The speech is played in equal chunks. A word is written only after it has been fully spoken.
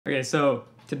Okay, so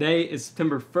today is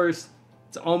September 1st.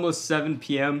 It's almost 7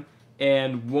 p.m.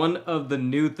 And one of the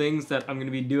new things that I'm going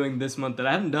to be doing this month that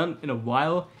I haven't done in a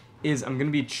while is I'm going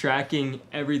to be tracking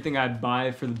everything I buy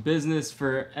for the business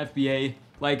for FBA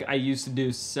like I used to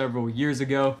do several years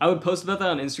ago. I would post about that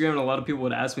on Instagram and a lot of people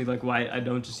would ask me like why I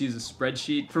don't just use a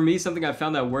spreadsheet. For me, something I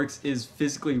found that works is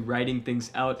physically writing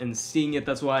things out and seeing it.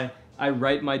 That's why I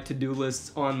write my to-do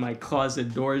lists on my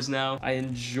closet doors now. I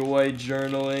enjoy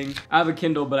journaling. I have a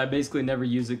Kindle, but I basically never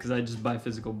use it because I just buy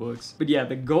physical books. But yeah,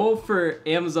 the goal for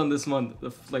Amazon this month,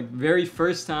 the very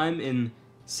first time in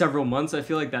several months, I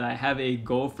feel like that I have a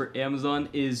goal for Amazon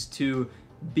is to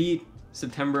beat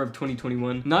September of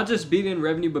 2021. Not just beat it in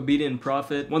revenue, but beat it in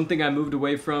profit. One thing I moved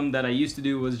away from that I used to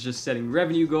do was just setting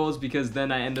revenue goals, because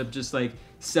then I end up just like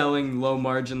selling low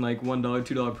margin, like $1,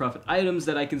 $2 profit items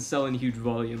that I can sell in huge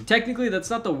volume. Technically, that's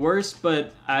not the worst,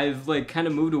 but I've like kind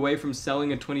of moved away from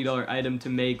selling a $20 item to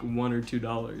make $1 or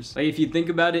 $2. Like if you think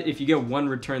about it, if you get one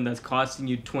return that's costing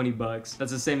you 20 bucks,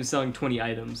 that's the same as selling 20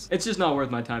 items. It's just not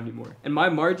worth my time anymore. And my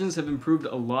margins have improved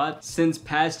a lot since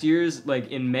past years.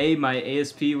 Like in May, my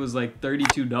ASP was like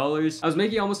 $32. I was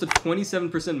making almost a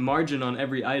 27% margin on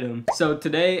every item. So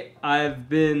today I've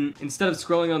been, instead of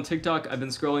scrolling on TikTok, I've been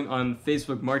scrolling on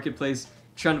Facebook Marketplace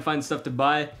trying to find stuff to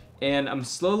buy, and I'm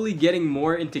slowly getting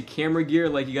more into camera gear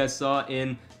like you guys saw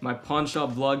in my pawn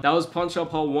shop vlog. That was pawn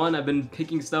shop haul 1. I've been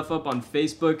picking stuff up on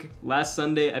Facebook. Last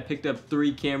Sunday I picked up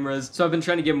 3 cameras, so I've been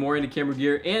trying to get more into camera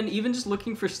gear and even just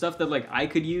looking for stuff that like I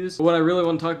could use. But what I really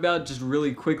want to talk about just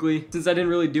really quickly, since I didn't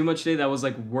really do much today that was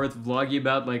like worth vlogging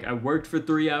about, like I worked for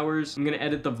 3 hours. I'm gonna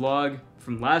edit the vlog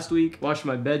from last week, wash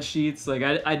my bed sheets. Like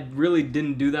I really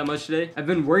didn't do that much today. I've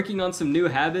been working on some new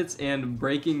habits and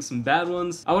breaking some bad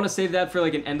ones. I want to save that for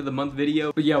like an end of the month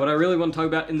video. But yeah, what I really want to talk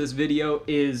about in this video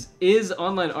is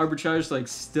online arbitrage like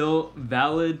still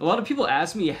valid? A lot of people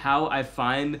ask me how I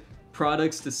find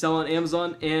products to sell on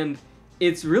Amazon, and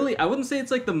it's really, I wouldn't say it's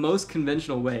like the most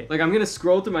conventional way. Like I'm gonna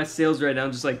scroll through my sales right now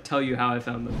and just like tell you how I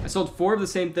found them. I sold 4 of the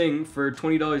same thing for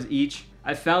 $20 each.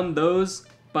 I found those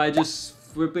by just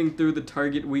flipping through the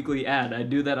Target weekly ad. I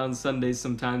do that on Sundays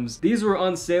sometimes. These were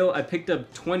on sale. I picked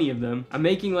up 20 of them. I'm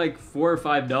making like $4 or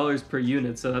 $5 per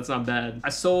unit, so that's not bad. I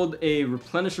sold a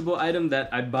replenishable item that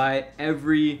I buy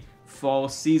every fall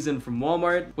season from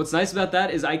Walmart. What's nice about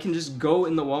that is I can just go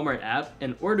in the Walmart app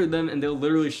and order them and they'll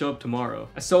literally show up tomorrow.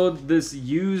 I sold this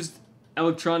used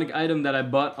electronic item that I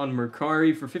bought on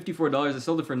Mercari for $54. I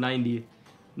sold it for $90.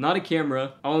 Not a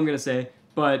camera, all I'm gonna say,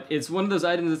 but it's one of those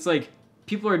items that's like,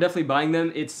 people are definitely buying them.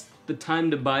 It's the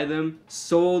time to buy them.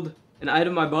 Sold an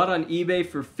item I bought on eBay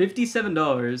for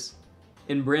 $57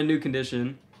 in brand new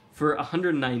condition for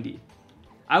 $190.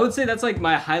 I would say that's like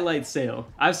my highlight sale.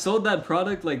 I've sold that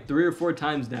product like 3 or 4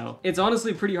 times now. It's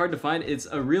honestly pretty hard to find. It's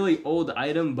a really old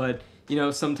item, but you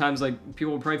know, sometimes like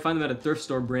people will probably find them at a thrift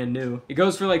store brand new. It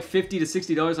goes for like $50 to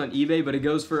 $60 on eBay, but it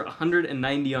goes for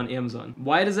 $190 on Amazon.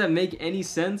 Why does that make any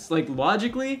sense? Like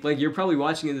logically, like you're probably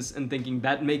watching this and thinking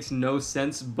that makes no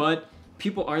sense, but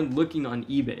people aren't looking on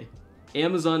eBay.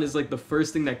 Amazon is like the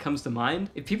first thing that comes to mind.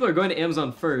 If people are going to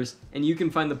Amazon first and you can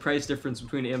find the price difference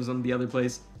between Amazon and the other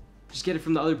place, just get it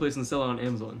from the other place and sell it on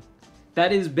Amazon.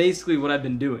 That is basically what I've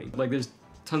been doing. Like there's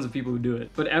tons of people who do it.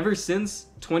 But ever since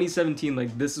 2017,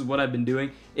 like this is what I've been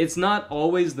doing. It's not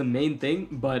always the main thing,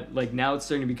 but like now it's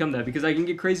starting to become that because I can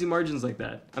get crazy margins like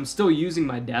that. I'm still using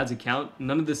my dad's account.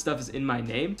 None of this stuff is in my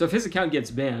name. So if his account gets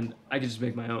banned, I can just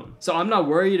make my own. So I'm not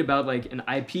worried about like an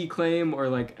IP claim or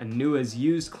like a new as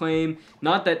used claim.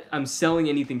 Not that I'm selling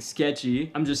anything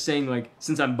sketchy. I'm just saying like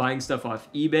since I'm buying stuff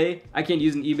off eBay, I can't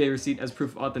use an eBay receipt as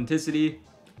proof of authenticity.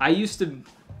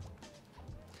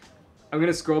 I'm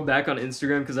gonna scroll back on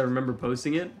Instagram because I remember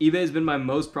posting it. eBay has been my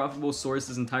most profitable source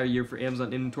this entire year for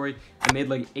Amazon inventory. I made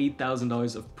like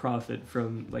 $8,000 of profit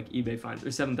from like eBay finds, or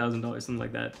 $7,000, something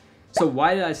like that. So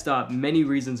why did I stop? Many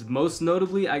reasons. Most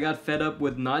notably, I got fed up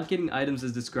with not getting items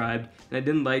as described, and I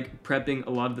didn't like prepping a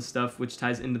lot of the stuff which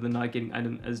ties into the not getting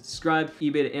item as described.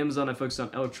 eBay to Amazon, I focused on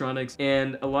electronics,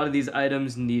 and a lot of these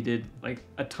items needed like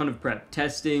a ton of prep.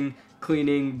 Testing,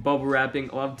 cleaning, bubble wrapping.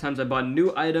 A lot of times I bought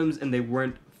new items and they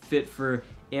weren't fit for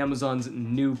Amazon's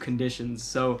new conditions.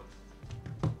 So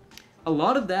a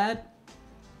lot of that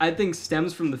I think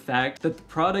stems from the fact that the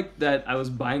product that I was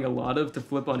buying a lot of to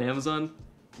flip on Amazon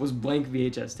was blank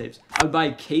VHS tapes. I would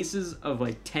buy cases of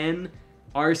like 10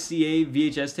 RCA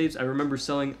VHS tapes. I remember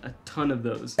selling a ton of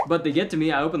those. But they get to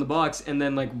me, I open the box, and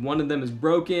then like one of them is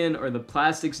broken or the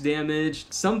plastic's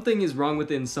damaged. Something is wrong with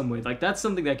it in some way. Like that's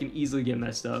something that can easily get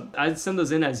messed up. I'd send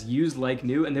those in as used like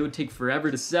new, and they would take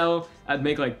forever to sell. I'd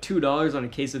make like $2 on a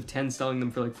case of 10, selling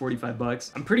them for like 45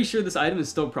 bucks. I'm pretty sure this item is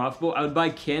still profitable. I would buy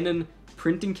Canon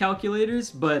printing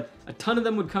calculators, but a ton of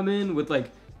them would come in with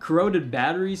like corroded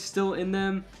batteries still in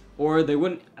them, or they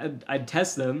wouldn't, I'd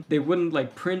test them, they wouldn't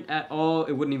like print at all,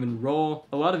 it wouldn't even roll.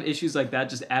 A lot of issues like that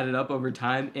just added up over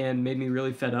time and made me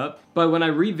really fed up. But when I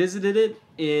revisited it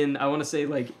in, I want to say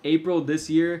like April this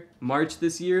year, March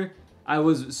this year, I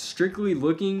was strictly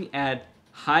looking at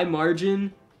high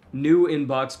margin, new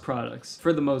inbox products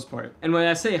for the most part. And when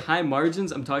I say high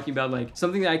margins, I'm talking about like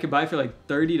something that I could buy for like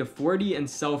 30 to 40 and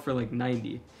sell for like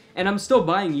 90. And I'm still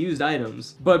buying used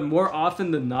items, but more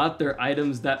often than not, they're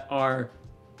items that are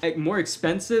more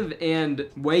expensive and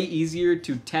way easier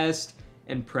to test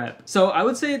and prep. So I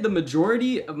would say the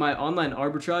majority of my online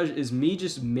arbitrage is me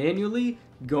just manually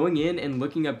going in and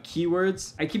looking up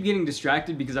keywords. I keep getting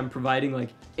distracted because I'm providing like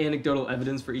anecdotal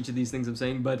evidence for each of these things I'm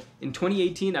saying, but in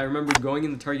 2018, I remember going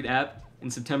in the Target app in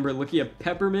September, looking at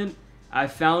peppermint. I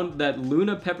found that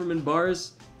Luna peppermint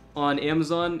bars on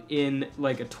Amazon in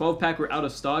like a 12 pack were out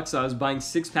of stock, so I was buying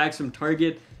 6 packs from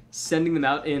Target, sending them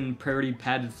out in priority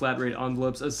padded flat rate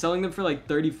envelopes. I was selling them for like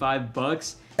 35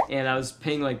 bucks and I was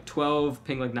paying like 12,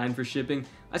 paying like 9 for shipping.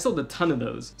 I sold a ton of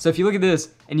those. So if you look at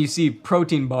this and you see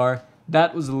protein bar,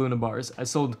 that was the Luna bars. I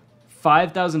sold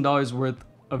 $5,000 worth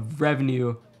of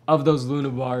revenue of those Luna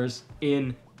bars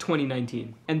in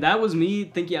 2019. And that was me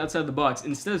thinking outside the box.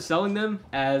 Instead of selling them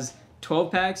as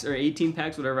 12 packs or 18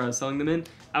 packs, whatever I was selling them in,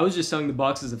 I was just selling the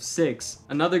boxes of 6.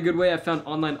 Another good way I found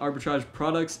online arbitrage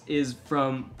products is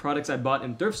from products I bought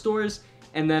in thrift stores,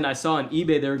 and then I saw on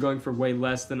eBay they were going for way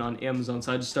less than on Amazon,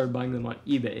 so I just started buying them on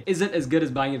eBay. Is it as good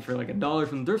as buying it for like $1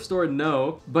 from the thrift store?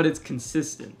 No, but it's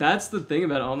consistent. That's the thing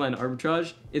about online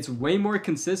arbitrage. It's way more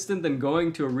consistent than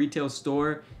going to a retail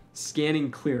store scanning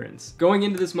clearance. Going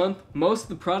into this month, most of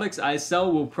the products I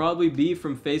sell will probably be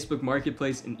from Facebook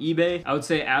Marketplace and eBay. I would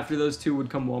say after those two would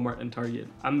come Walmart and Target.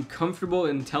 I'm comfortable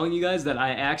in telling you guys that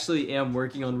I actually am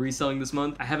working on reselling this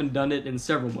month. I haven't done it in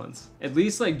several months. At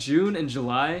least like June and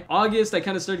July. August, I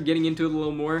kind of started getting into it a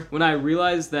little more when I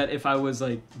realized that if I was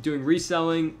like doing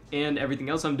reselling and everything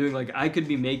else I'm doing, like I could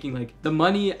be making like the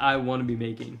money I want to be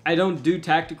making. I don't do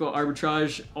tactical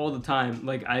arbitrage all the time.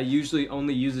 Like I usually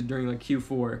only use it during like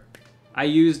Q4. I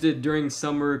used it during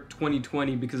summer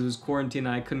 2020 because it was quarantine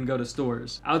and I couldn't go to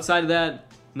stores. Outside of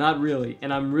that, not really,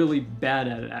 and I'm really bad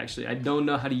at it actually. I don't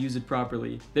know how to use it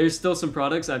properly. There's still some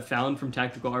products I've found from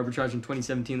Tactical Arbitrage in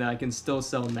 2017 that I can still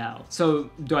sell now. So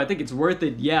do I think it's worth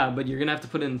it? Yeah, but you're gonna have to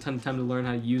put in a ton of time to learn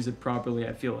how to use it properly,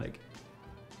 I feel like.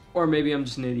 Or maybe I'm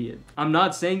just an idiot. I'm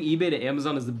not saying eBay to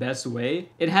Amazon is the best way.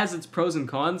 It has its pros and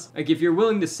cons. Like if you're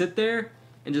willing to sit there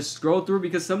and just scroll through,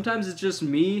 because sometimes it's just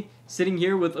me sitting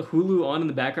here with a Hulu on in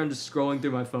the background just scrolling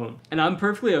through my phone. And I'm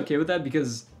perfectly okay with that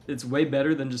because it's way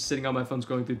better than just sitting on my phone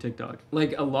scrolling through TikTok.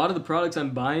 Like a lot of the products I'm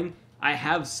buying, I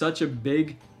have such a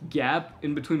big gap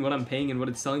in between what I'm paying and what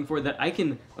it's selling for that I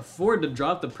can afford to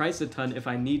drop the price a ton if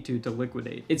I need to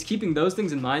liquidate. It's keeping those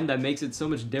things in mind that makes it so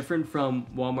much different from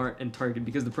Walmart and Target,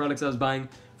 because the products I was buying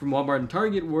from Walmart and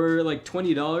Target were like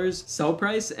 $20 sell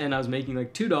price and I was making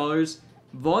like $2.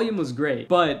 Volume was great,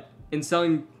 but in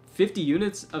selling 50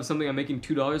 units of something I'm making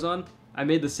 $2 on, I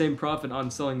made the same profit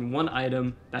on selling one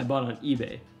item that I bought on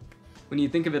eBay. When you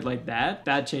think of it like that,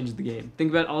 that changed the game.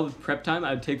 Think about all the prep time I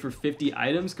would take for 50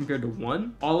 items compared to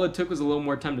one. All it took was a little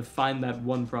more time to find that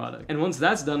one product. And once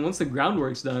that's done, once the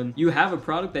groundwork's done, you have a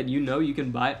product that you know you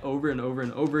can buy over and over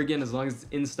and over again as long as it's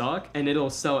in stock, and it'll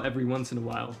sell every once in a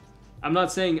while. I'm not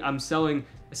saying I'm selling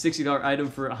a $60 item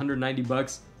for 190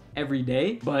 bucks every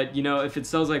day, but you know, if it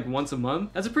sells like once a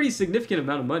month, that's a pretty significant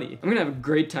amount of money. I'm gonna have a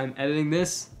great time editing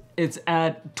this. It's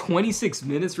at 26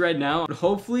 minutes right now.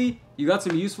 Hopefully you got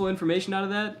some useful information out of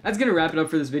that. That's gonna wrap it up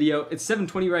for this video. It's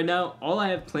 7:20 right now. All I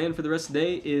have planned for the rest of the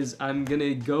day is I'm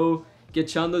gonna go get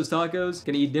Chando's tacos,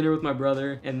 gonna eat dinner with my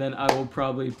brother, and then I will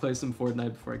probably play some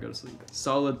Fortnite before I go to sleep.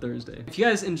 Solid Thursday. If you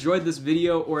guys enjoyed this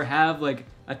video or have like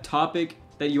a topic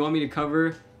that you want me to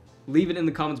cover, leave it in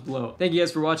the comments below. Thank you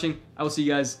guys for watching. I will see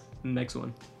you guys in the next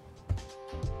one.